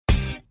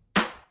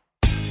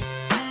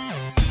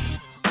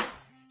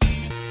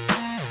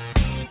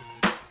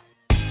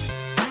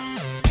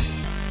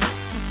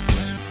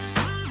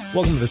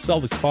Welcome to the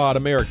Celtics pod.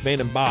 I'm Erik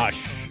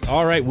Vandenbossche.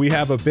 All right, we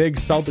have a big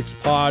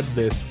Celtics pod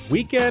this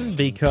weekend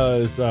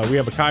because we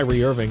have a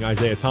Kyrie Irving,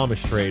 Isaiah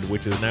Thomas trade,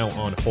 which is now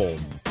on hold.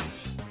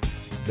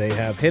 They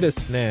have hit a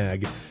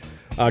snag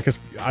because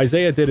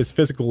Isaiah did his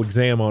physical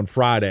exam on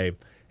Friday,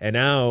 and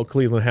now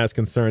Cleveland has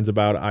concerns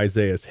about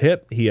Isaiah's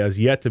hip. He has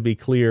yet to be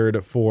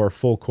cleared for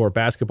full court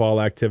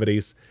basketball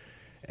activities.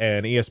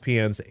 And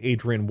ESPN's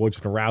Adrian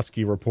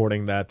Wojnarowski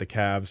reporting that the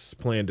Cavs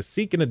plan to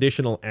seek an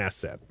additional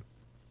asset.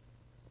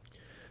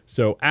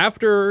 So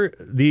after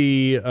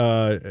the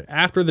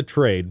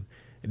trade,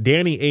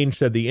 Danny Ainge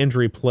said the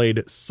injury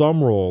played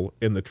some role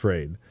in the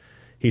trade.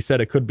 He said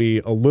it could be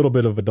a little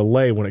bit of a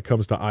delay when it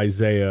comes to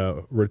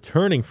Isaiah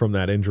returning from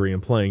that injury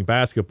and playing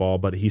basketball,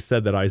 but he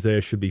said that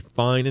Isaiah should be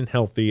fine and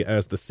healthy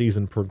as the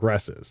season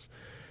progresses.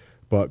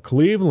 But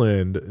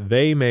Cleveland,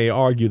 they may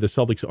argue the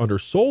Celtics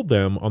undersold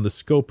them on the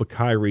scope of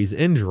Kyrie's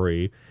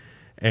injury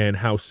and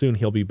how soon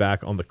he'll be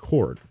back on the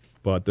court.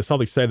 But the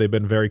Celtics say they've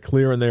been very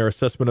clear in their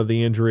assessment of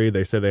the injury.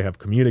 They say they have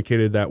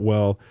communicated that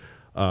well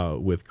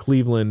with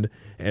Cleveland.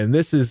 And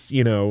this is,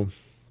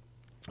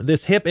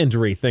 this hip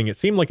injury thing, it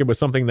seemed like it was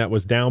something that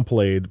was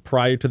downplayed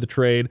prior to the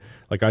trade.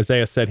 Like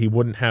Isaiah said, he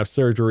wouldn't have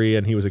surgery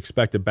and he was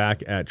expected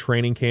back at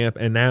training camp.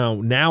 And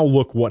now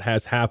look what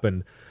has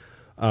happened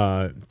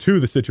to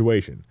the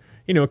situation.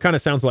 It kind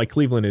of sounds like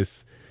Cleveland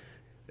is,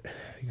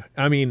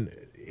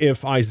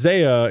 if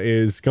Isaiah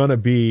is going to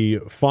be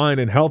fine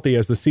and healthy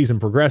as the season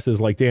progresses,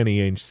 like Danny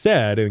Ainge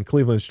said, and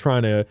Cleveland's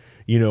trying to,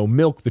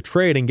 milk the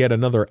trade and get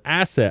another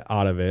asset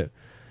out of it,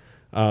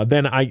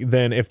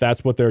 then if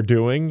that's what they're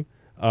doing,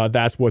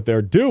 that's what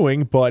they're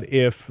doing. But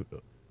if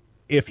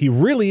he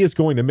really is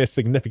going to miss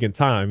significant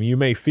time, you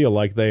may feel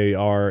like they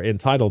are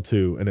entitled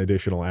to an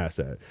additional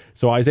asset.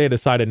 So Isaiah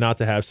decided not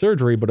to have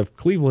surgery, but if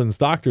Cleveland's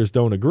doctors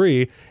don't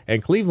agree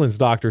and Cleveland's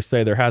doctors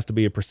say there has to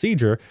be a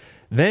procedure,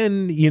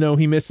 then,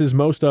 he misses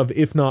most of,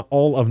 if not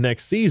all of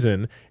next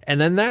season.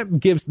 And then that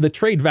gives the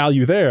trade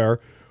value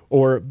there,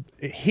 or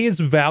his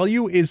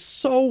value is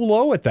so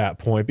low at that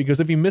point,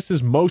 because if he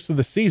misses most of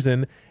the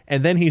season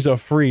and then he's a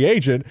free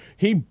agent,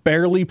 he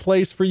barely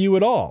plays for you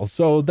at all.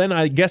 So then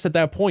I guess at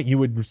that point you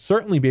would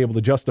certainly be able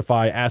to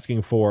justify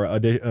asking for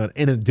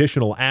an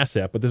additional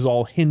asset, but this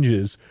all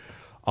hinges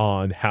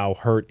on how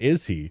hurt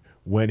is he?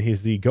 When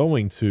is he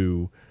going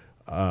to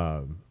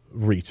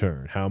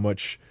return? How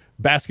much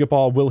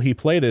basketball will he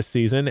play this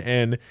season?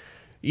 And,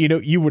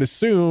 you would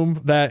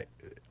assume that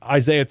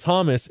Isaiah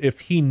Thomas, if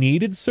he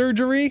needed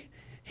surgery,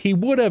 he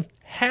would have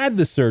had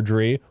the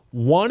surgery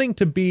wanting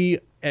to be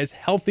as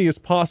healthy as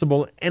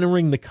possible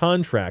entering the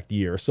contract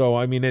year. So,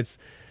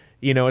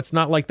 it's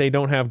not like they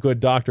don't have good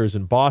doctors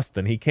in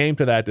Boston. He came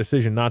to that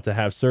decision not to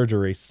have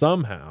surgery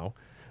somehow,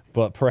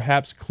 but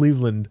perhaps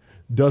Cleveland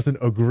doesn't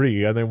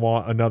agree and they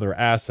want another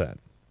asset.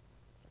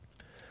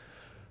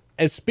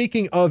 As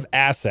speaking of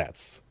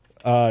assets,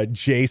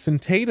 Jason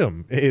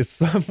Tatum is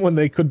someone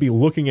they could be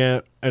looking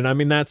at. And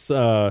that's,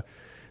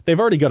 they've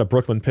already got a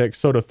Brooklyn pick.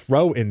 So to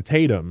throw in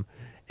Tatum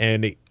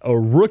and a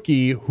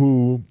rookie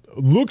who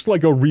looks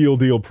like a real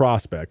deal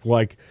prospect,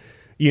 like,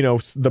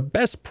 the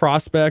best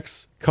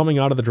prospects coming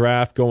out of the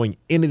draft going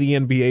into the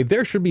NBA,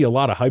 there should be a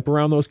lot of hype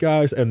around those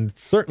guys. And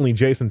certainly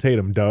Jason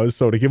Tatum does.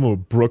 So to give him a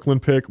Brooklyn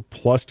pick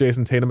plus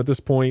Jason Tatum at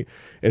this point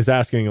is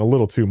asking a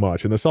little too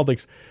much. And the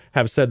Celtics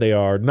have said they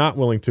are not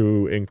willing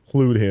to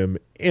include him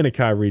in a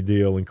Kyrie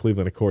deal. And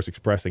Cleveland, of course,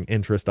 expressing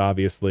interest,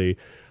 obviously.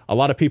 A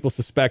lot of people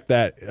suspect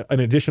that an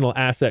additional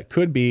asset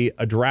could be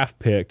a draft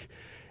pick.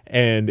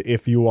 And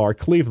if you are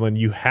Cleveland,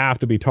 you have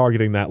to be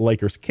targeting that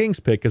Lakers-Kings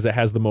pick because it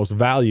has the most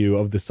value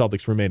of the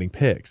Celtics' remaining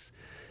picks.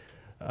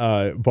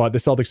 But the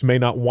Celtics may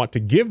not want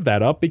to give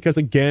that up because,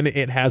 again,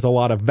 it has a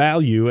lot of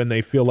value and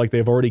they feel like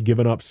they've already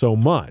given up so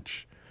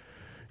much.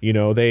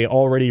 They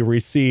already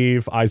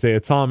receive Isaiah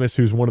Thomas,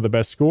 who's one of the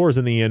best scorers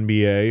in the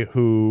NBA,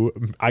 who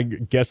I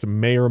guess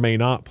may or may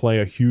not play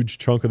a huge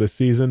chunk of the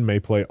season, may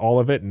play all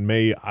of it, and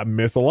may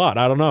miss a lot.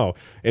 I don't know.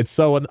 It's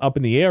so up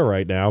in the air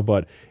right now.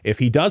 But if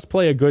he does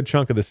play a good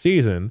chunk of the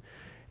season,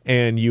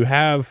 and you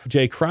have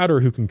Jay Crowder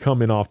who can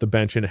come in off the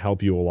bench and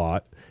help you a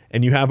lot,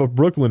 and you have a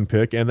Brooklyn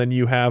pick, and then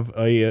you have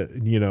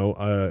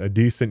a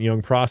decent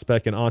young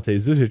prospect in Ante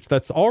Zizic,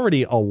 that's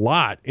already a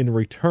lot in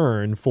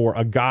return for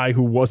a guy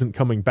who wasn't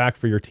coming back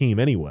for your team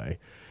anyway.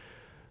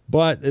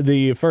 But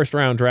the first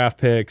round draft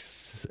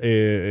picks,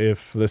 I think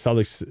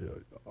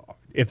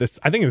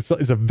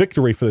it's a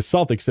victory for the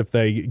Celtics if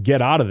they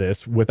get out of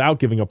this without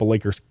giving up a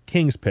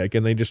Lakers-Kings pick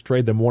and they just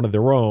trade them one of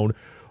their own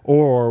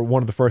or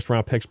one of the first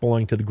round picks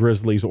belonging to the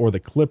Grizzlies or the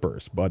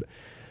Clippers. But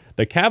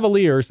the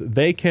Cavaliers,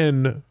 they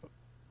can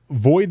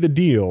void the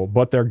deal,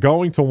 but they're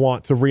going to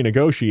want to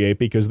renegotiate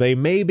because they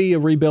may be a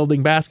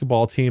rebuilding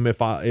basketball team if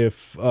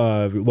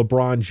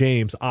LeBron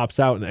James opts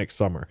out next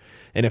summer.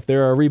 And if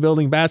they're a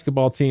rebuilding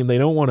basketball team, they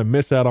don't want to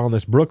miss out on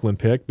this Brooklyn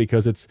pick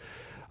because it's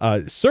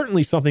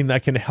certainly something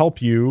that can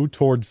help you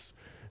towards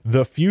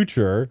the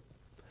future.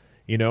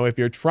 If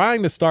you're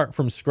trying to start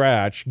from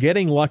scratch,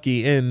 getting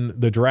lucky in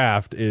the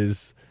draft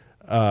is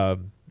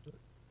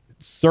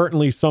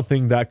certainly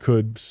something that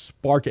could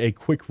spark a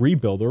quick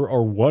rebuild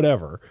or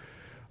whatever.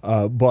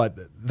 But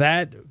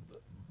that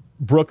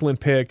Brooklyn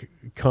pick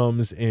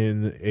comes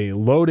in a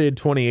loaded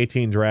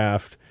 2018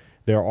 draft.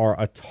 There are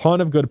a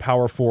ton of good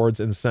power forwards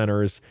and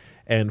centers.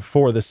 And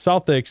for the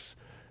Celtics,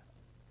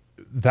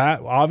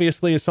 that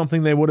obviously is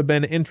something they would have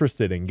been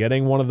interested in,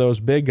 getting one of those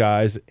big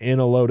guys in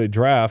a loaded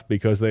draft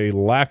because they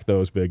lack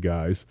those big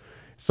guys.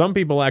 Some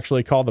people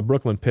actually call the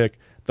Brooklyn pick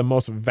the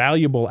most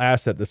valuable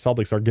asset the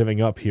Celtics are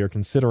giving up here,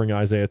 considering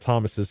Isaiah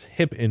Thomas's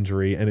hip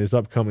injury and his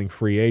upcoming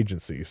free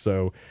agency.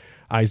 So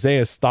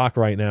Isaiah's stock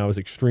right now is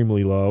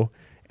extremely low,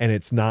 and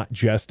it's not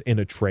just in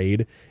a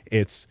trade.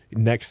 It's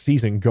next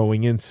season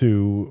going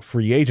into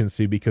free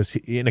agency because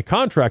in a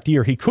contract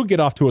year, he could get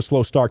off to a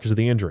slow start because of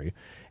the injury.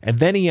 And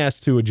then he has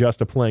to adjust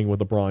to playing with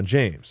LeBron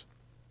James.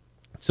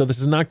 So this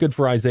is not good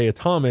for Isaiah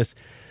Thomas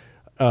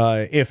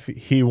if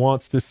he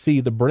wants to see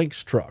the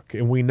Brinks truck.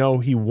 And we know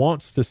he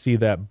wants to see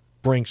that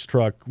Brinks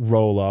truck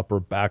roll up or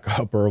back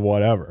up or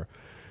whatever.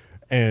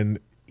 And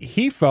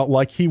he felt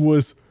like he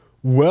was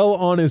well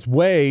on his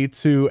way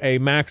to a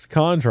max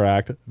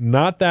contract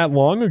not that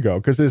long ago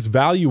because his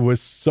value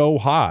was so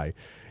high.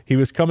 He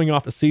was coming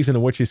off a season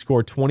in which he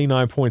scored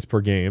 29 points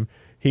per game.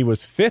 He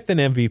was fifth in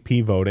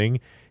MVP voting.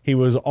 He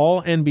was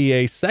all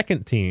NBA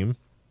second team.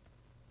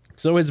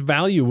 So his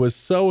value was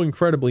so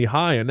incredibly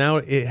high, and now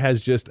it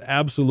has just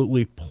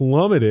absolutely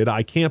plummeted.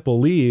 I can't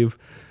believe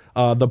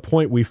the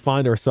point we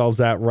find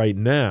ourselves at right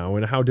now,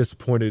 and how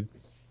disappointed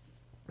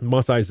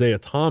must Isaiah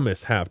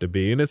Thomas have to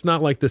be. And it's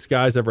not like this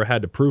guy's ever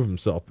had to prove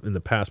himself in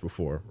the past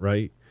before,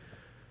 right?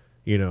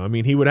 You know, I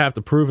mean, he would have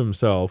to prove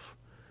himself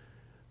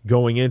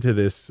going into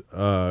this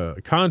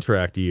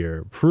contract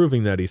year,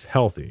 proving that he's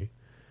healthy,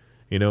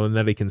 you know, and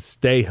that he can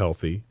stay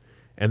healthy,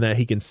 and that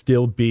he can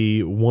still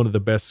be one of the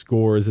best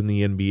scorers in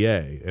the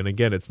NBA. And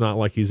again, it's not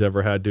like he's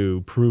ever had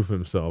to prove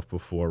himself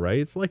before, right?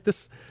 It's like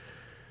this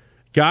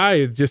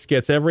guy just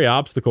gets every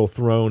obstacle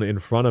thrown in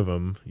front of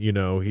him. You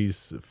know,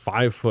 he's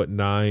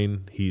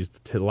 5'9". He's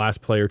the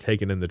last player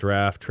taken in the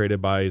draft,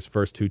 traded by his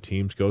first two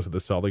teams, goes to the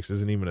Celtics,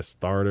 isn't even a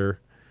starter.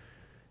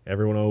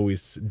 Everyone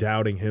always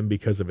doubting him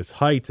because of his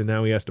height, and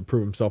now he has to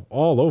prove himself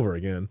all over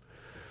again.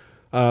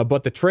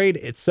 But the trade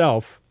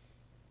itself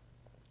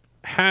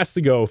has to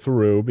go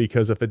through,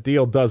 because if a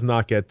deal does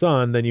not get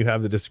done, then you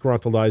have the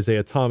disgruntled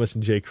Isaiah Thomas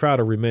and Jay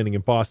Crowder remaining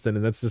in Boston,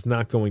 and that's just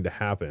not going to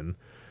happen.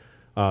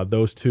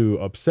 Those two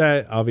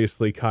upset.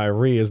 Obviously,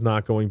 Kyrie is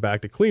not going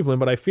back to Cleveland,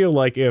 but I feel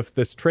like if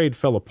this trade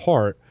fell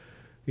apart,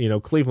 you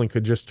know, Cleveland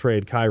could just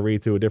trade Kyrie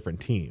to a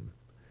different team.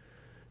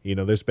 You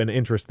know, there's been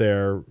interest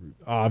there,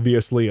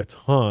 obviously a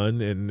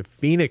ton, and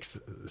Phoenix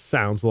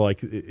sounds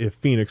like if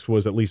Phoenix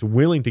was at least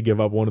willing to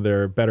give up one of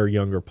their better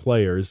younger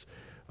players,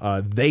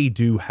 they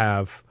do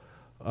have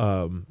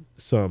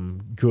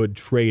some good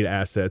trade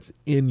assets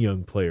in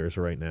young players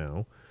right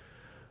now.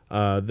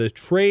 The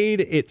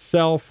trade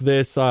itself,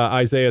 this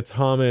Isaiah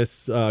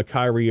Thomas,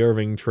 Kyrie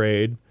Irving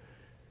trade,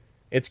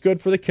 it's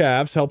good for the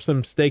Cavs, helps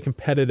them stay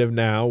competitive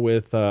now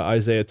with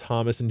Isaiah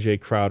Thomas and Jay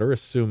Crowder,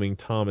 assuming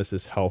Thomas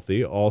is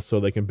healthy. Also,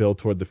 they can build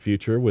toward the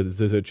future with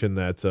Zizic in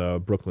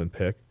that Brooklyn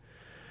pick.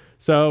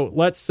 So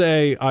let's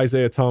say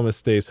Isaiah Thomas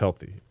stays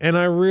healthy, and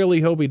I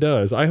really hope he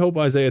does. I hope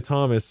Isaiah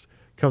Thomas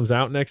comes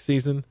out next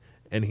season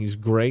and he's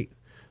great.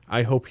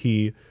 I hope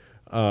he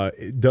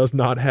does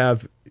not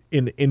have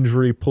an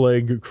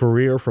injury-plagued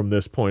career from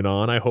this point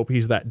on. I hope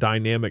he's that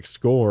dynamic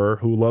scorer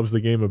who loves the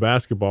game of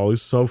basketball,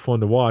 who's so fun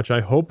to watch.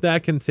 I hope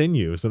that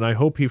continues, and I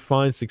hope he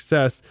finds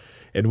success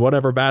in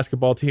whatever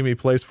basketball team he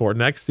plays for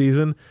next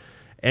season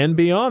and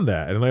beyond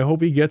that. And I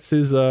hope he gets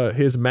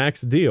his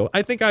max deal.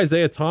 I think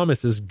Isaiah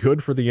Thomas is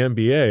good for the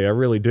NBA. I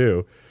really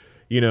do.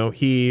 You know,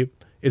 he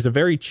is a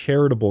very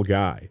charitable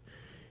guy.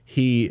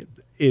 He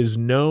is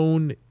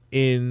known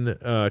in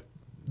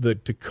the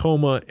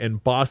Tacoma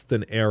and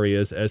Boston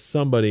areas as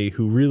somebody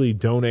who really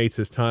donates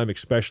his time,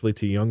 especially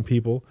to young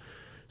people.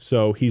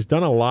 So he's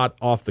done a lot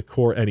off the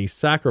court, and he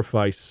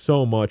sacrificed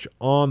so much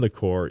on the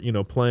court, you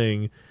know,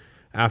 playing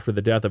after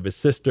the death of his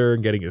sister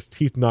and getting his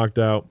teeth knocked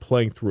out,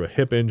 playing through a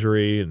hip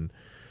injury, and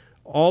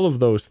all of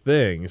those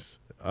things.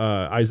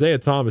 Isaiah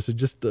Thomas is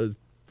just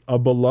a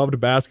beloved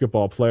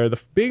basketball player.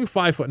 Being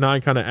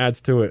 5'9" kind of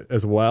adds to it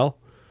as well.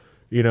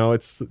 You know,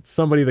 it's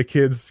somebody the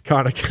kids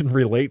kind of can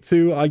relate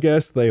to, I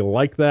guess. They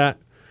like that.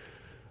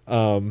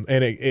 And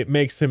it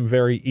makes him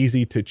very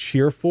easy to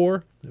cheer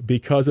for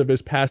because of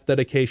his past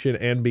dedication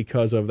and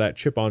because of that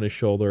chip on his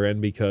shoulder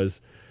and because,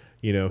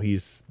 you know,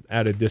 he's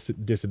at a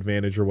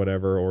disadvantage or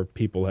whatever, or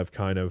people have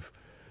kind of,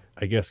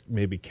 I guess,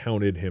 maybe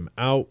counted him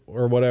out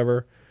or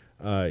whatever.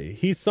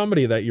 He's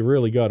somebody that you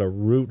really got to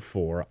root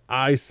for.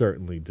 I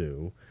certainly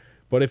do.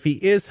 But if he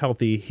is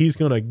healthy, he's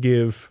going to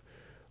give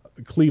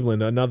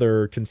Cleveland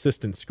another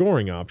consistent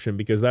scoring option,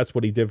 because that's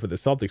what he did for the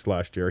Celtics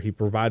last year. He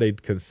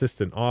provided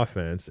consistent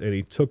offense, and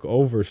he took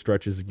over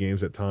stretches of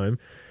games at time,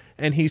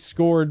 and he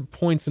scored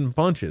points in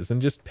bunches.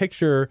 And just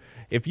picture,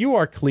 if you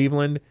are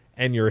Cleveland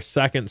and your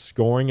second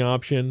scoring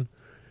option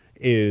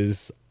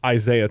is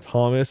Isaiah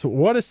Thomas,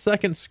 what a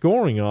second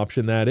scoring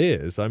option that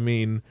is. I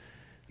mean,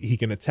 he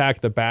can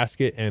attack the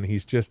basket, and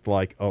he's just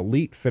like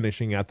elite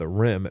finishing at the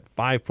rim at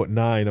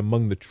 5'9"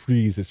 among the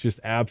trees. It's just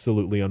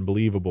absolutely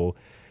unbelievable.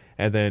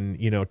 And then,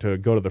 to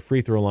go to the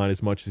free throw line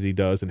as much as he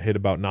does and hit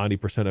about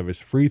 90% of his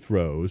free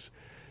throws,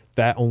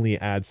 that only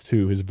adds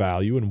to his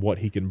value and what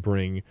he can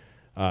bring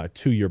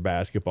to your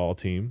basketball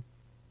team.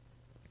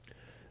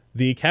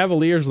 The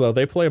Cavaliers, though,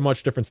 they play a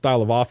much different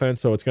style of offense,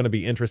 so it's going to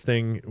be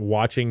interesting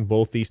watching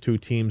both these two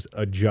teams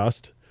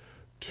adjust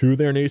to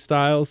their new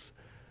styles.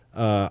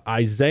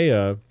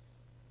 Isaiah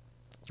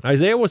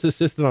was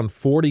assisted on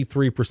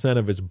 43%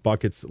 of his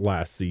buckets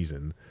last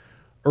season.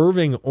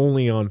 Irving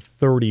only on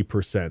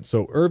 30%.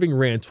 So Irving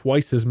ran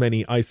twice as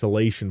many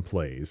isolation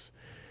plays.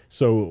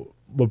 So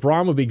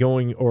Isaiah would be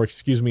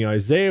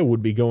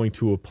going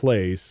to a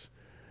place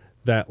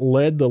that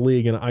led the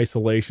league in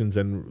isolations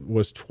and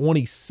was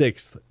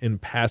 26th in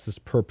passes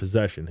per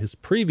possession. His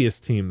previous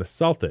team, the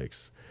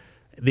Celtics,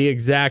 the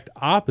exact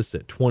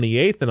opposite,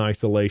 28th in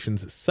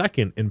isolations,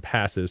 second in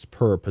passes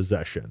per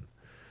possession.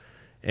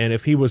 And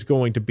if he was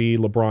going to be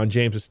LeBron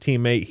James's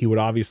teammate, he would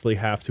obviously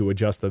have to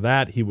adjust to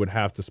that. He would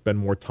have to spend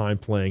more time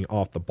playing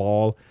off the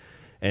ball.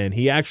 And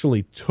he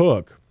actually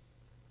took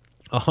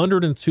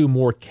 102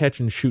 more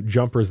catch-and-shoot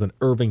jumpers than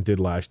Irving did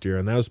last year,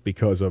 and that was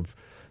because of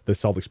the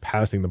Celtics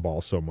passing the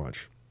ball so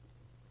much.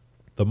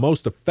 The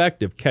most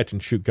effective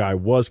catch-and-shoot guy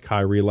was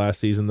Kyrie last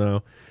season,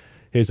 though.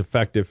 His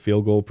effective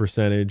field goal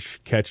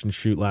percentage,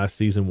 catch-and-shoot last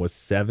season was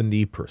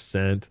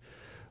 70%.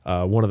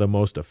 One of the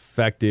most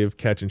effective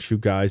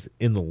catch-and-shoot guys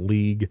in the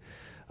league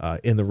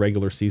in the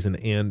regular season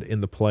and in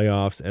the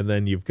playoffs. And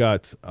then you've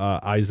got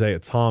Isaiah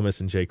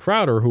Thomas and Jay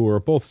Crowder, who are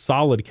both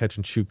solid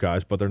catch-and-shoot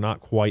guys, but they're not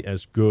quite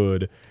as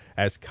good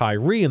as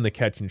Kyrie in the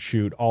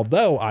catch-and-shoot,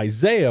 although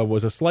Isaiah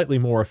was a slightly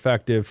more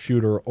effective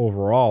shooter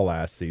overall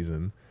last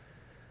season.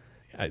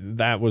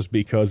 That was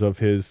because of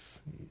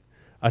his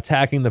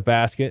attacking the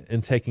basket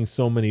and taking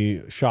so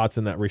many shots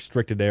in that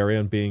restricted area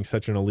and being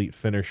such an elite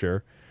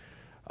finisher.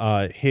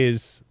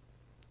 His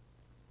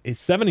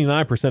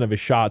 79% of his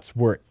shots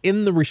were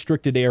in the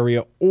restricted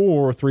area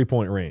or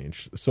three-point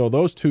range. So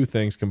those two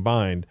things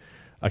combined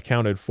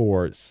accounted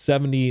for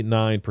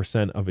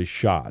 79% of his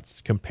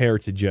shots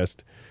compared to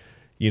just,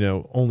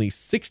 only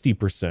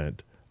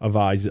 60%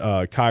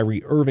 of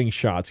Kyrie Irving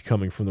shots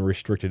coming from the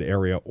restricted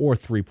area or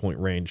three-point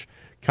range.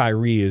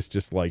 Kyrie is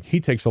just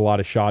he takes a lot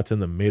of shots in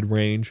the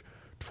mid-range.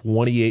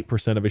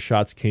 28% of his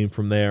shots came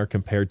from there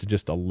compared to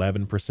just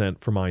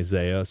 11% from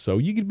Isaiah. So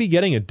you could be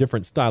getting a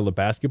different style of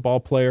basketball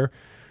player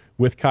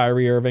with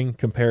Kyrie Irving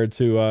compared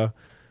to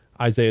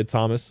Isaiah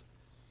Thomas.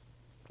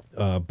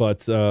 But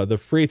the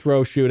free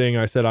throw shooting,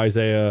 I said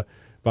Isaiah,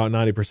 about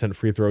 90%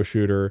 free throw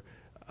shooter.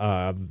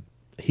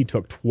 He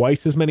took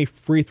twice as many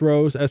free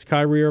throws as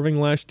Kyrie Irving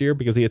last year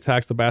because he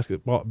attacks the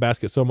basket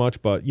so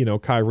much. But,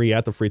 Kyrie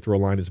at the free throw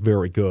line is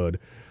very good.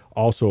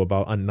 Also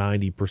about a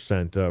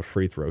 90%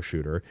 free throw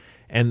shooter.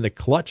 And the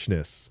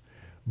clutchness,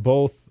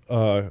 both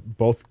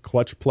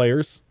clutch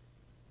players.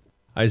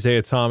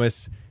 Isaiah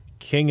Thomas,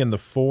 king in the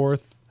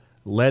fourth,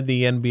 led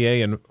the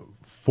NBA in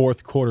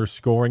fourth quarter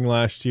scoring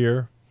last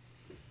year.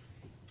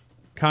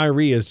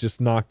 Kyrie has just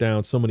knocked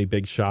down so many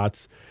big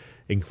shots,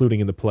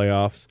 including in the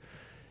playoffs.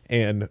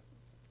 And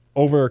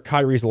over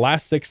Kyrie's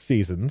last 6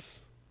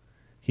 seasons,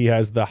 he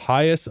has the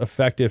highest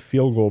effective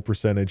field goal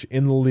percentage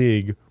in the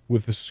league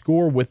with the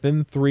score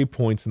within 3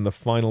 points in the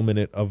final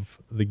minute of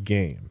the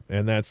game.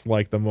 And that's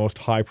the most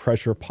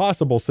high-pressure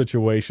possible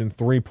situation,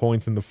 3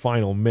 points in the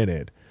final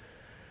minute.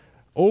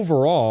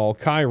 Overall,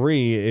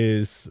 Kyrie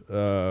is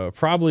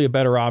probably a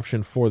better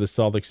option for the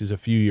Celtics. He's a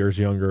few years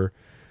younger,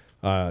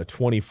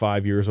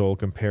 25 years old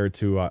compared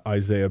to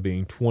Isaiah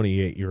being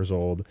 28 years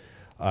old.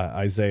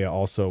 Isaiah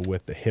also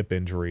with the hip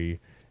injury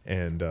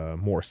and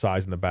more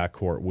size in the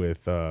backcourt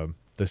with the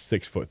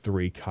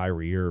 6'3"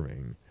 Kyrie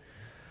Irving.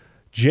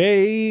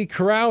 Jay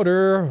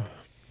Crowder,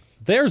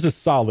 there's a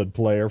solid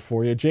player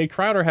for you. Jay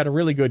Crowder had a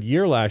really good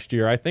year last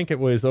year. I think it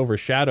was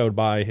overshadowed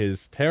by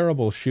his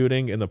terrible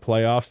shooting in the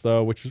playoffs,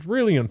 though, which is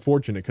really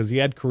unfortunate because he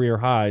had career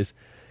highs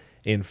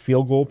in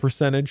field goal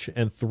percentage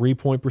and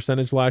three-point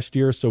percentage last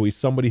year. So he's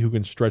somebody who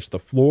can stretch the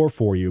floor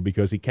for you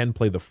because he can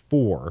play the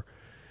four.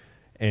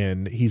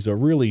 And he's a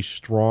really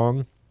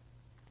strong,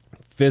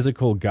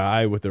 physical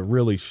guy with a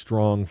really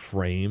strong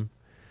frame.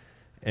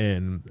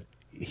 And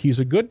he's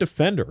a good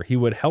defender. He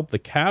would help the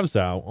Cavs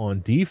out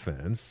on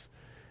defense.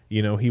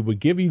 He would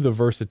give you the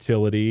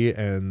versatility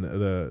and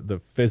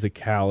the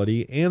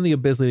physicality and the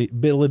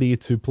ability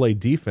to play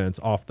defense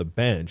off the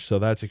bench. So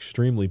that's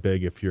extremely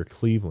big if you're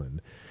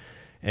Cleveland.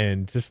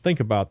 And just think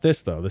about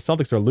this, though. The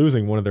Celtics are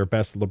losing one of their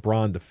best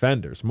LeBron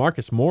defenders.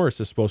 Marcus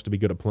Morris is supposed to be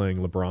good at playing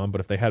LeBron,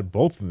 but if they had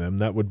both of them,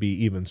 that would be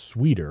even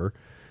sweeter.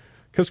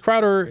 Because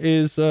Crowder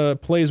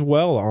plays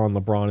well on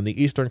LeBron in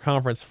the Eastern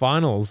Conference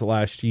Finals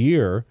last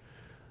year.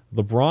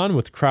 LeBron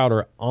with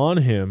Crowder on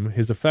him,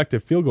 his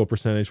effective field goal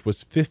percentage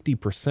was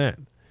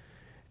 50%.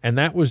 And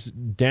that was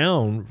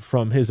down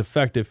from his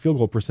effective field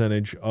goal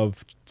percentage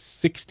of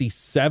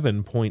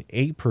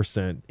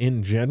 67.8%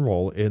 in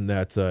general in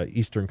that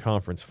Eastern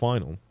Conference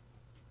Final.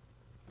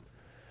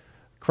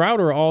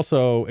 Crowder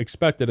also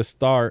expected to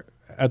start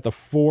at the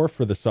 4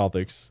 for the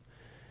Celtics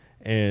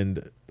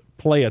and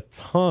play a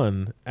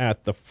ton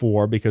at the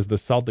 4 because the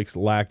Celtics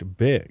lacked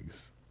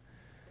bigs.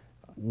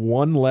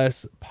 One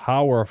less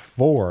power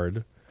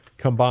forward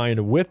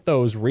combined with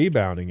those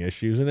rebounding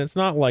issues, and it's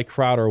not like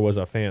Crowder was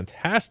a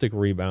fantastic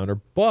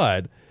rebounder,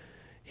 but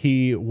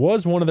he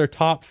was one of their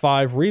top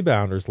 5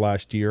 rebounders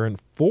last year, and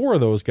 4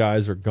 of those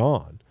guys are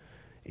gone.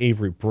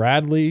 Avery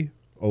Bradley,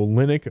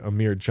 Olynyk,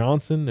 Amir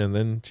Johnson, and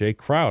then Jay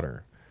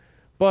Crowder.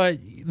 But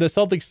the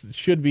Celtics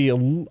should be,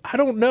 I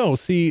don't know.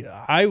 See,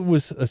 I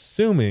was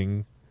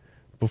assuming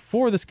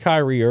before this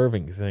Kyrie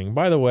Irving thing,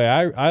 by the way,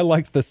 I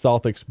liked the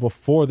Celtics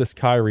before this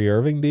Kyrie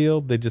Irving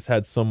deal. They just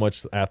had so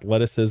much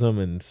athleticism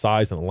and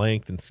size and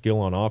length and skill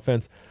on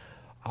offense.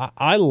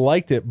 I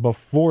liked it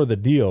before the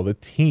deal, the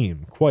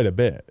team, quite a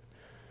bit.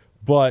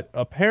 But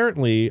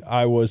apparently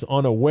I was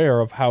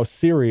unaware of how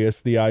serious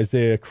the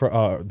Isaiah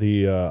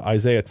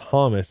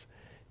Thomas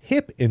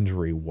hip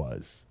injury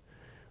was.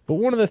 But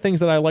one of the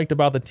things that I liked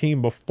about the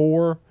team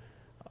before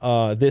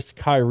this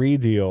Kyrie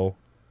deal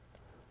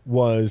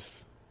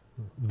was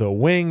the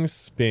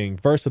wings being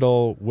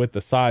versatile with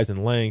the size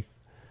and length.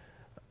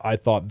 I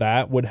thought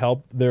that would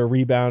help their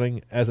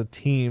rebounding as a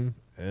team.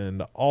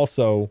 And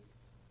also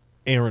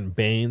Aaron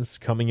Baines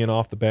coming in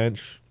off the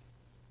bench,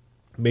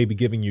 maybe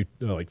giving you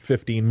like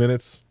 15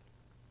 minutes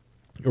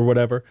or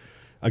whatever,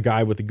 a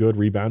guy with a good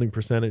rebounding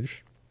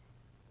percentage.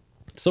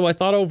 So I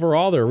thought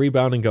overall their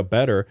rebounding got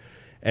better,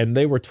 and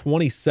they were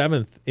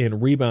 27th in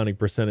rebounding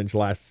percentage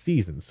last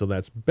season. So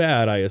that's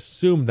bad. I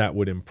assumed that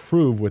would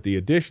improve with the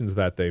additions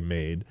that they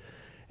made.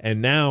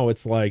 And now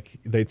it's like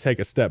they take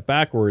a step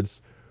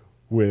backwards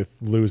with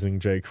losing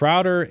Jay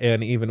Crowder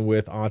and even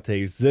with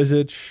Ante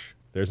Zizic.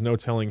 There's no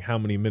telling how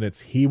many minutes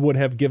he would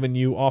have given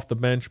you off the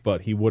bench,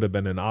 but he would have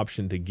been an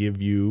option to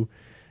give you,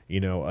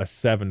 a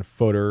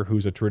 7-footer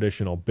who's a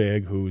traditional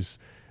big, who's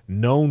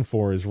known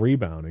for his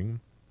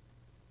rebounding.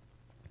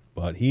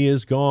 But he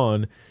is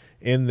gone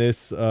in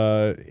this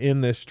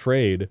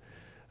trade.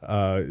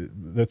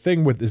 The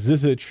thing with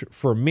Zizic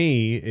for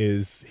me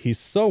is he's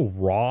so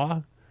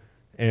raw,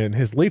 and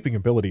his leaping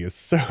ability is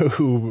so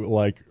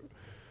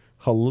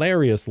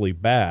hilariously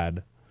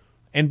bad.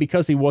 And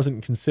because he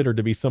wasn't considered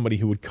to be somebody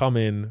who would come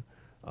in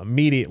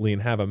immediately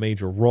and have a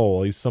major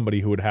role, he's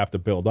somebody who would have to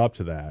build up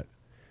to that.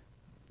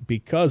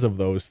 Because of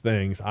those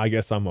things, I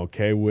guess I'm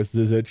okay with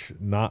Zizic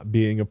not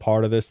being a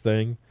part of this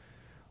thing.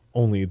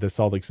 Only the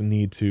Celtics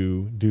need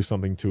to do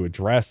something to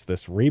address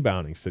this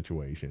rebounding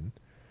situation.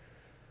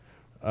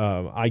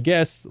 I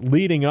guess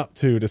leading up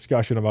to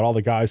discussion about all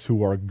the guys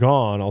who are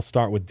gone, I'll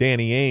start with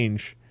Danny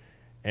Ainge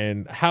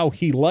and how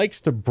he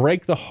likes to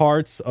break the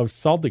hearts of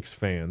Celtics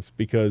fans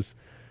because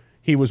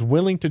he was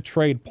willing to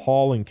trade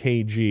Paul and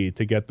KG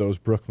to get those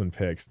Brooklyn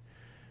picks.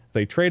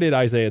 They traded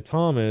Isaiah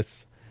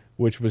Thomas,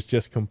 which was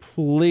just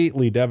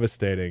completely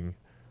devastating.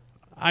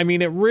 I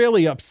mean, it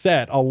really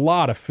upset a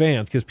lot of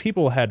fans because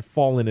people had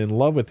fallen in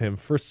love with him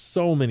for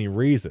so many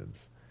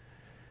reasons.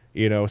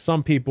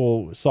 Some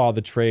people saw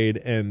the trade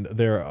and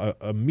their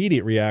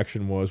immediate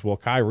reaction was, well,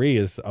 Kyrie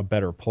is a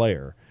better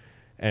player,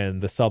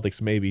 and the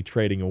Celtics may be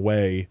trading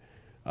away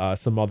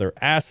some other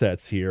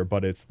assets here,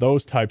 but it's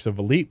those types of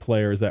elite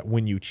players that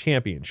win you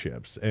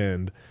championships.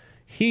 And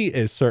he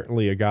is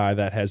certainly a guy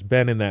that has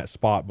been in that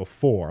spot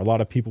before. A lot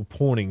of people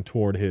pointing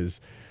toward his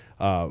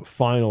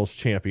finals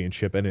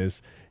championship and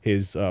his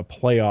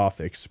playoff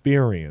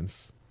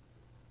experience.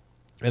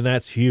 And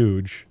that's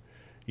huge.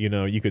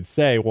 You could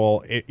say,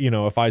 well,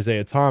 if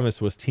Isaiah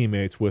Thomas was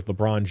teammates with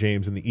LeBron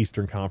James in the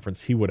Eastern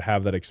Conference, he would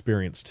have that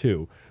experience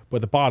too.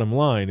 But the bottom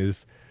line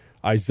is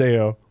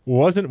Isaiah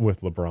wasn't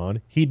with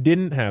LeBron. He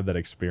didn't have that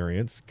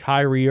experience.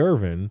 Kyrie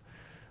Irving,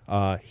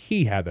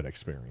 he had that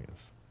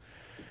experience.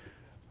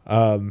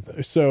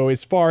 So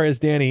as far as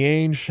Danny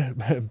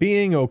Ainge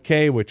being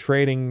okay with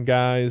trading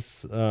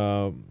guys,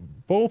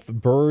 both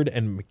Bird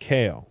and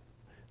McHale,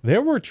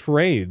 there were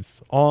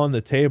trades on the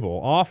table,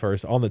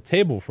 offers on the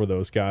table for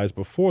those guys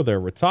before they're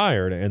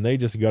retired, and they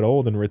just got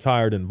old and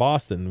retired in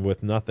Boston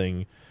with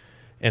nothing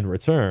in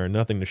return,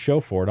 nothing to show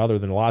for it other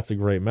than lots of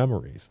great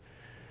memories.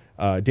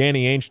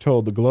 Danny Ainge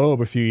told the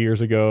Globe a few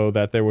years ago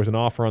that there was an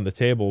offer on the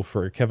table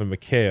for Kevin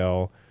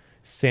McHale,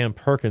 Sam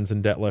Perkins,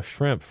 and Detlef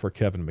Schrempf for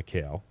Kevin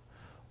McHale.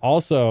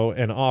 Also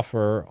an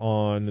offer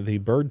on the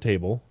Bird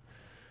table,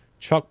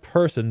 Chuck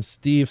Person,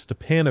 Steve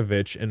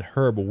Stepanovich, and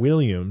Herb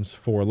Williams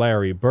for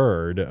Larry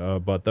Bird,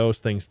 but those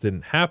things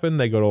didn't happen.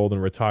 They got old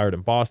and retired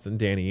in Boston.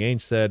 Danny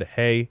Ainge said,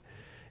 hey,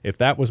 if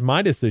that was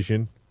my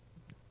decision,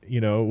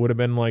 it would have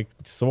been like,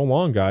 so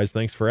long, guys,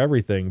 thanks for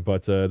everything,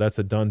 but that's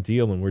a done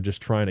deal, and we're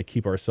just trying to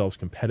keep ourselves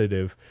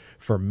competitive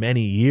for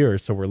many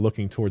years, so we're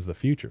looking towards the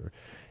future.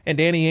 And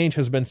Danny Ainge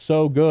has been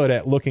so good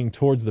at looking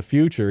towards the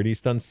future, and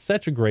he's done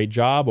such a great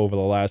job over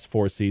the last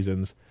 4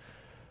 seasons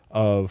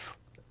of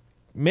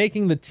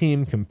making the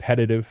team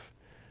competitive,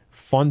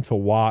 fun to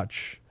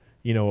watch,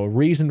 a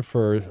reason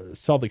for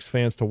Celtics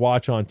fans to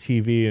watch on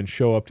TV and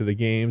show up to the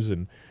games,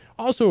 and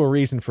also a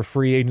reason for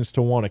free agents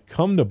to want to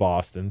come to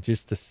Boston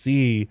just to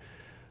see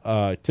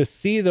To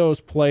see those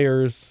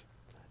players,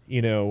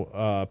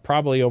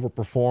 probably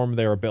overperform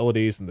their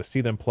abilities, and to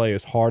see them play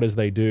as hard as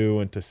they do,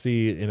 and to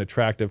see an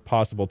attractive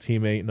possible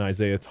teammate in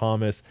Isaiah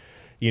Thomas,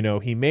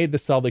 he made the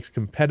Celtics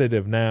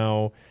competitive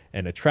now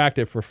and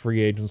attractive for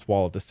free agents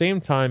while at the same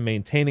time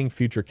maintaining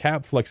future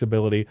cap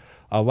flexibility,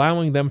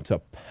 allowing them to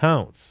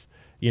pounce,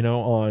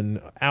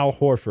 on Al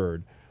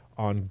Horford,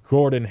 on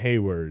Gordon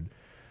Hayward.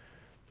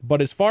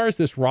 But as far as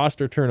this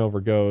roster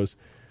turnover goes,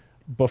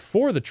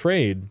 before the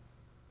trade,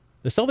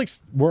 the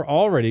Celtics were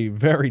already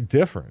very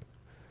different.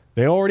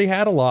 They already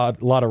had a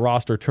lot of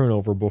roster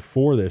turnover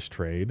before this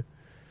trade.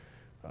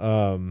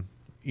 Jonas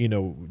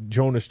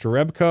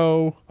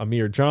Jerebko,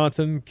 Amir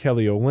Johnson,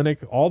 Kelly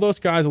Olynyk, all those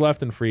guys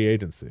left in free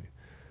agency.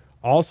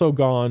 Also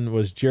gone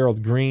was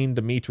Gerald Green,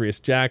 Demetrius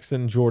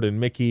Jackson, Jordan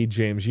Mickey,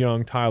 James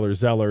Young, Tyler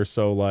Zeller.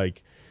 So,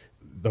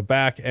 the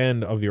back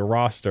end of your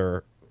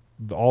roster,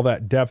 all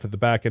that depth at the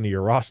back end of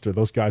your roster,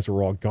 those guys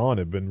are all gone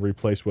and been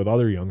replaced with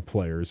other young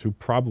players who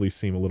probably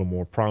seem a little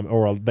more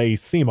they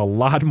seem a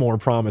lot more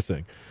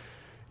promising.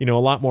 A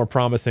lot more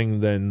promising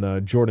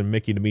than Jordan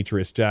Mickey,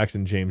 Demetrius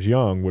Jackson, James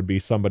Young would be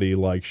somebody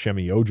like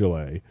Shemi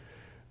Ojale,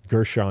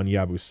 Gershon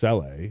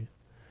Yabusele.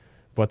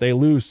 But they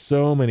lose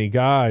so many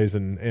guys,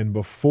 and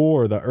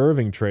before the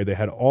Irving trade, they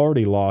had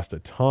already lost a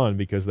ton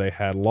because they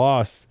had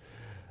lost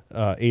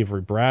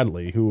Avery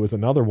Bradley, who was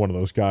another one of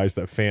those guys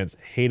that fans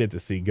hated to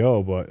see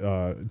go.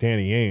 But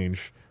Danny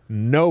Ainge,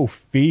 no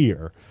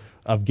fear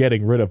of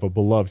getting rid of a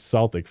beloved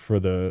Celtic for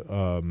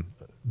the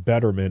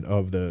betterment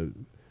of the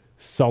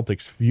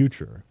Celtics'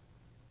 future.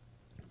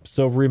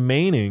 So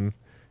remaining,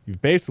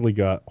 you've basically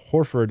got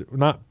Horford,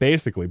 not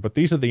basically, but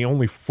these are the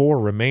only four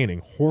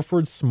remaining.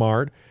 Horford,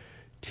 Smart,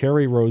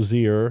 Terry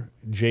Rozier,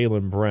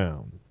 Jaylen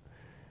Brown.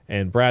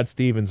 And Brad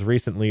Stevens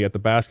recently at the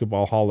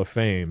Basketball Hall of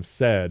Fame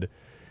said,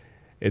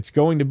 it's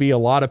going to be a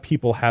lot of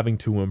people having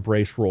to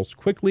embrace roles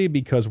quickly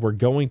because we're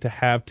going to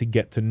have to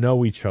get to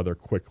know each other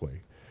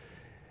quickly.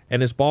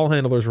 And his ball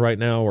handlers right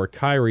now are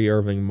Kyrie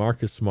Irving,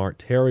 Marcus Smart,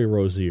 Terry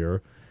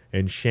Rozier,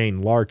 and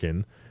Shane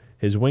Larkin.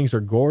 His wings are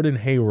Gordon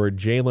Hayward,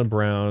 Jaylen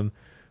Brown,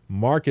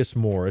 Marcus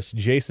Morris,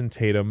 Jason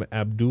Tatum,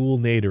 Abdul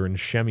Nader, and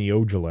Shemi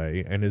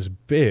Ojale. And his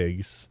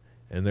bigs,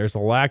 and there's a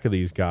lack of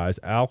these guys,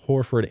 Al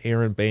Horford,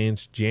 Aaron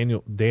Baines,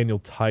 Daniel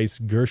Tice,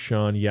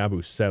 Gershon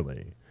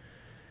Yabusele.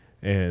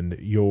 And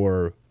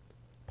your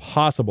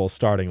possible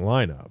starting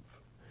lineup.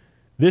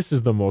 This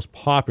is the most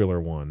popular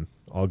one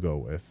I'll go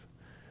with.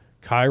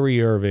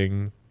 Kyrie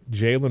Irving,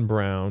 Jaylen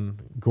Brown,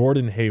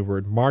 Gordon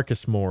Hayward,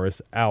 Marcus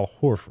Morris, Al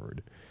Horford.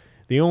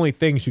 The only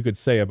things you could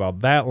say about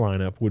that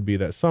lineup would be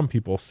that some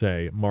people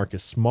say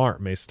Marcus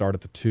Smart may start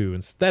at the 2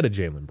 instead of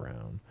Jaylen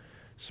Brown.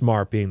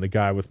 Smart being the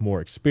guy with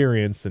more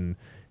experience, and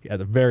at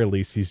the very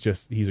least,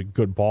 he's a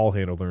good ball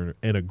handler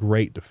and a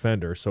great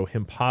defender. So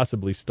him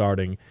possibly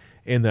starting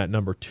in that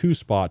number 2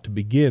 spot to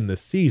begin the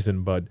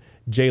season, but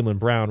Jaylen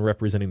Brown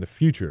representing the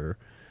future,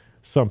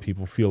 some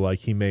people feel like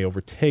he may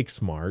overtake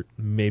Smart,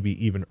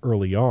 maybe even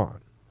early on.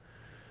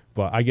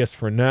 But I guess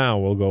for now,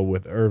 we'll go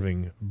with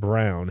Irving,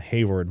 Brown,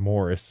 Hayward,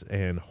 Morris,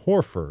 and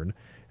Horford.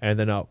 And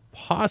then a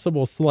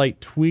possible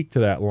slight tweak to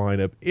that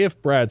lineup if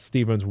Brad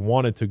Stevens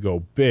wanted to go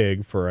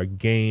big for a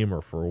game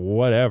or for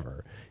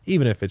whatever,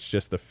 even if it's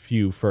just the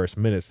few first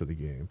minutes of the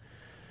game.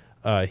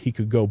 He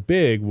could go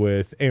big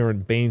with Aaron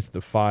Baines at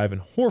the 5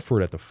 and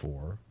Horford at the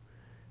 4,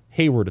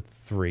 Hayward at the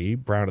 3,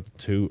 Brown at the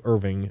 2,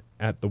 Irving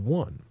at the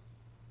 1.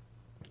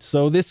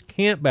 So this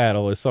camp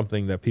battle is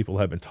something that people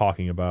have been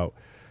talking about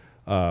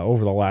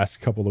over the last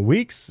couple of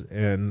weeks.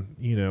 And,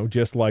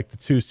 just like the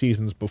 2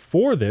 seasons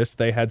before this,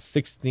 they had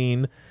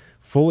 16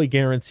 fully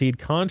guaranteed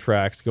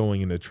contracts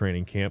going into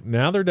training camp.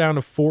 Now they're down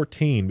to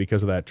 14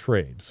 because of that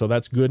trade. So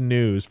that's good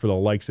news for the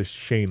likes of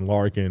Shane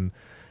Larkin,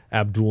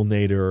 Abdul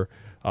Nader,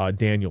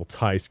 Daniel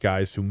Tice,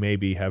 guys who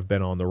maybe have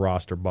been on the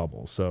roster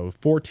bubble. So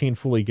 14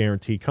 fully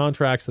guaranteed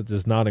contracts. That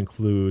does not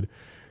include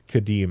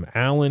Kadeem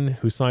Allen,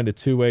 who signed a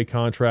 2-way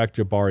contract,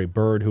 Jabari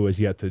Bird, who has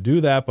yet to do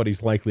that, but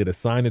he's likely to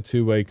sign a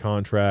 2-way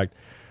contract.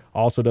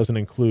 Also doesn't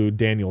include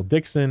Daniel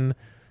Dixon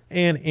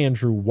and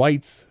Andrew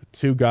White,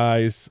 2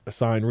 guys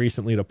signed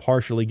recently to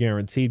partially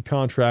guaranteed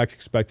contracts,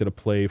 expected to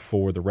play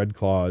for the Red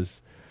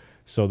Claws.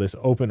 So this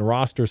open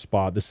roster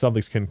spot, the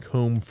Celtics can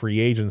comb free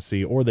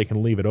agency, or they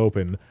can leave it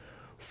open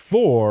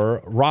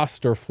for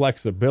roster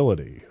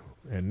flexibility.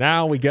 And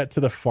now we get to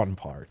the fun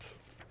part.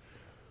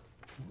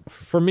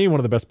 For me, one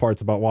of the best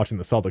parts about watching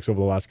the Celtics over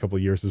the last couple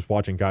of years is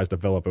watching guys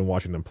develop and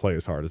watching them play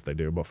as hard as they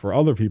do. But for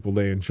other people,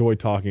 they enjoy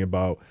talking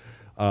about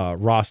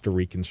roster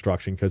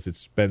reconstruction because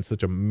it's been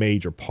such a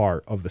major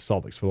part of the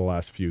Celtics for the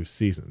last few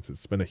seasons.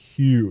 It's been a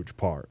huge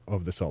part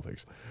of the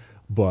Celtics.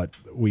 But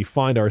we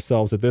find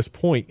ourselves at this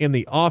point in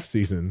the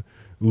offseason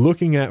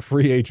looking at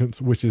free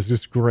agents, which is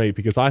just great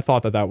because I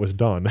thought that was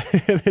done,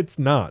 and it's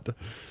not.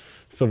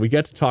 So we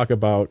get to talk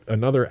about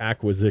another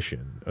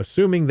acquisition,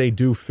 assuming they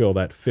do fill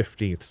that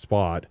 15th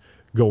spot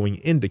going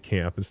into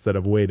camp instead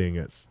of waiting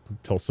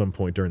until some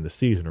point during the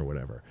season or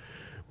whatever.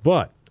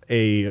 But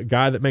a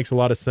guy that makes a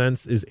lot of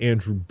sense is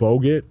Andrew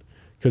Bogut,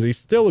 because he's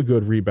still a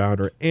good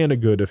rebounder and a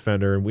good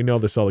defender, and we know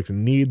the Celtics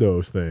need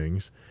those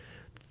things.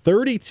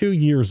 32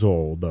 years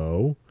old,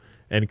 though,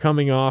 and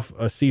coming off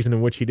a season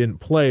in which he didn't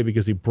play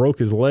because he broke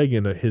his leg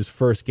in his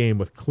first game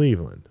with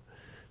Cleveland.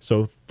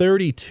 So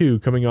 32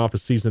 coming off a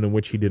season in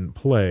which he didn't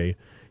play.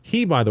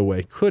 He, by the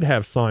way, could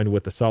have signed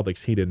with the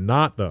Celtics. He did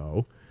not,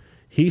 though.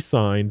 He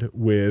signed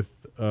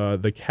with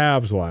the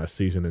Cavs last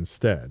season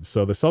instead.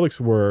 So the Celtics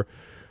were,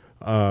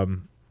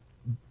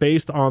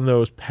 based on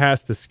those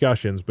past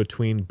discussions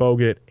between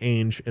Bogut,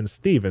 Ainge, and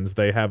Stevens,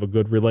 they have a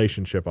good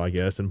relationship, I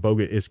guess, and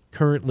Bogut is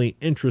currently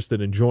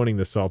interested in joining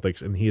the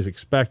Celtics, and he is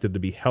expected to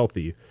be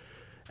healthy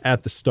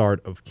at the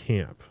start of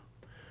camp,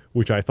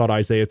 which I thought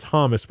Isaiah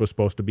Thomas was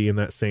supposed to be in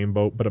that same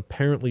boat, but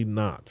apparently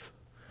not.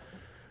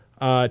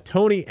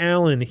 Tony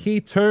Allen,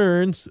 he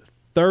turns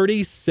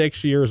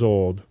 36 years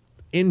old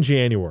in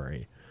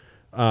January.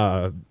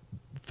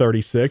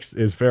 36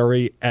 is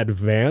very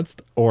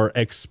advanced or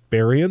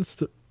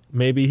experienced.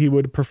 Maybe he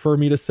would prefer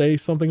me to say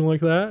something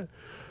like that.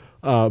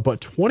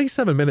 But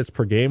 27 minutes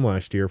per game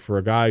last year for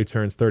a guy who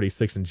turns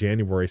 36 in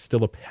January is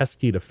still a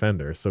pesky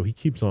defender. So he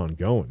keeps on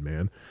going,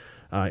 man.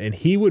 And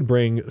he would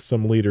bring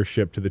some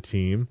leadership to the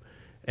team.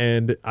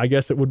 And I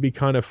guess it would be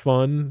kind of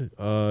fun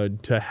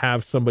to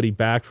have somebody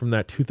back from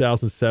that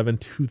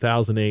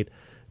 2007-2008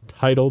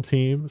 title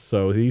team.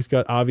 So he's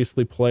got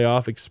obviously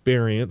playoff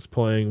experience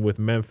playing with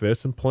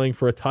Memphis and playing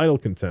for a title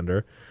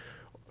contender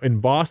in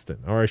Boston,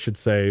 or I should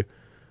say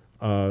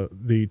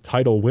the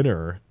title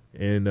winner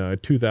in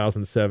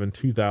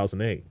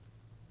 2007-2008.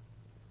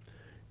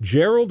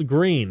 Gerald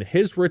Green,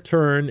 his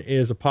return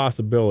is a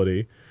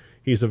possibility.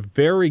 He's a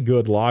very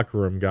good locker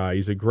room guy.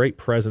 He's a great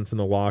presence in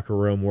the locker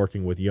room,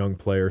 working with young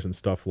players and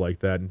stuff like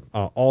that.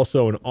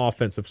 Also an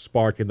offensive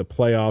spark in the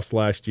playoffs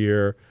last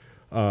year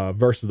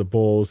versus the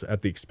Bulls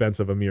at the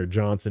expense of Amir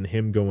Johnson,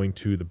 him going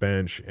to the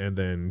bench, and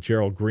then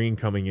Gerald Green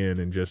coming in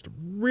and just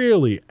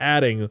really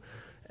adding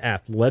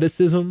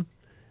athleticism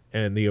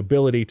and the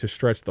ability to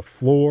stretch the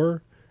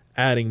floor,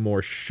 adding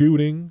more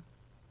shooting.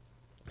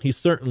 He's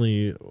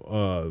certainly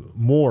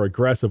more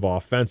aggressive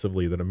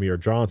offensively than Amir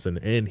Johnson,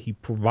 and he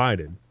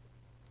provided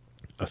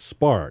a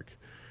spark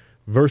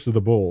versus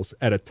the Bulls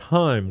at a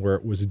time where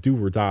it was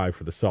do or die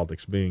for the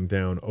Celtics, being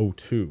down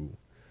 0-2.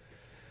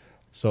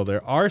 So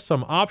there are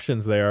some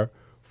options there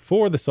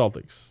for the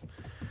Celtics.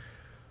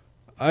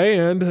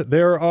 And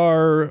there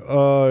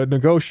are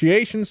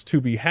negotiations to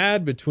be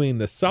had between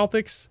the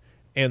Celtics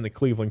and the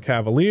Cleveland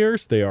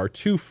Cavaliers. They are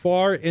too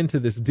far into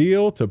this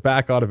deal to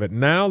back out of it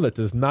now. That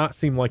does not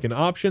seem like an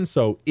option,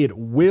 so it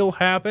will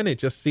happen. It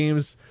just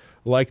seems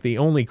like the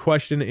only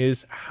question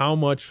is how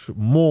much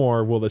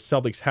more will the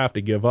Celtics have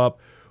to give up?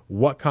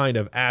 What kind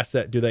of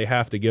asset do they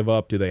have to give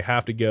up? Do they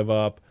have to give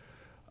up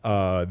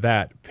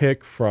that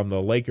pick from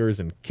the Lakers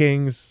and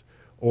Kings,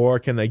 or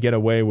can they get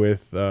away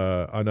with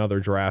another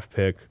draft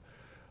pick,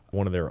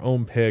 one of their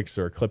own picks,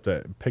 or a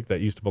pick that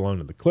used to belong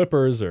to the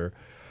Clippers, or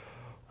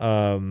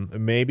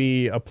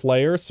maybe a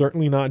player,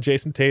 certainly not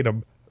Jason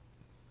Tatum,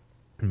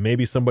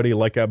 maybe somebody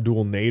like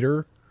Abdul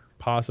Nader,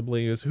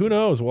 possibly. Who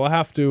knows? We'll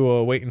have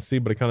to wait and see,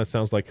 but it kind of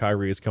sounds like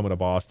Kyrie is coming to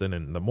Boston,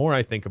 and the more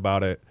I think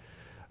about it,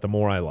 the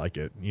more I like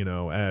it. You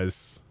know,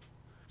 as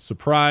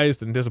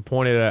surprised and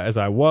disappointed as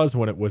I was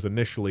when it was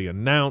initially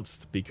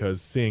announced, because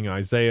seeing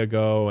Isaiah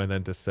go and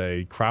then to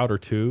say Crowder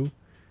too,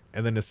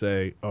 and then to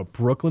say a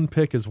Brooklyn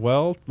pick as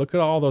well. Look at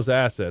all those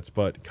assets,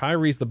 but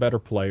Kyrie's the better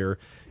player.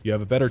 You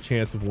have a better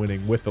chance of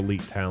winning with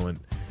elite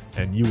talent,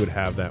 and you would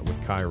have that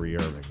with Kyrie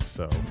Irving.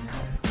 So,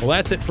 well,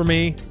 that's it for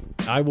me.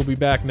 I will be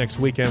back next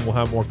weekend. We'll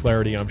have more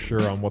clarity, I'm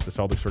sure, on what the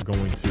Celtics are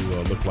going to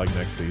look like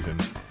next season.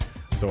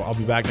 So I'll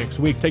be back next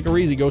week. Take her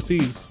easy. Go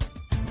Seas.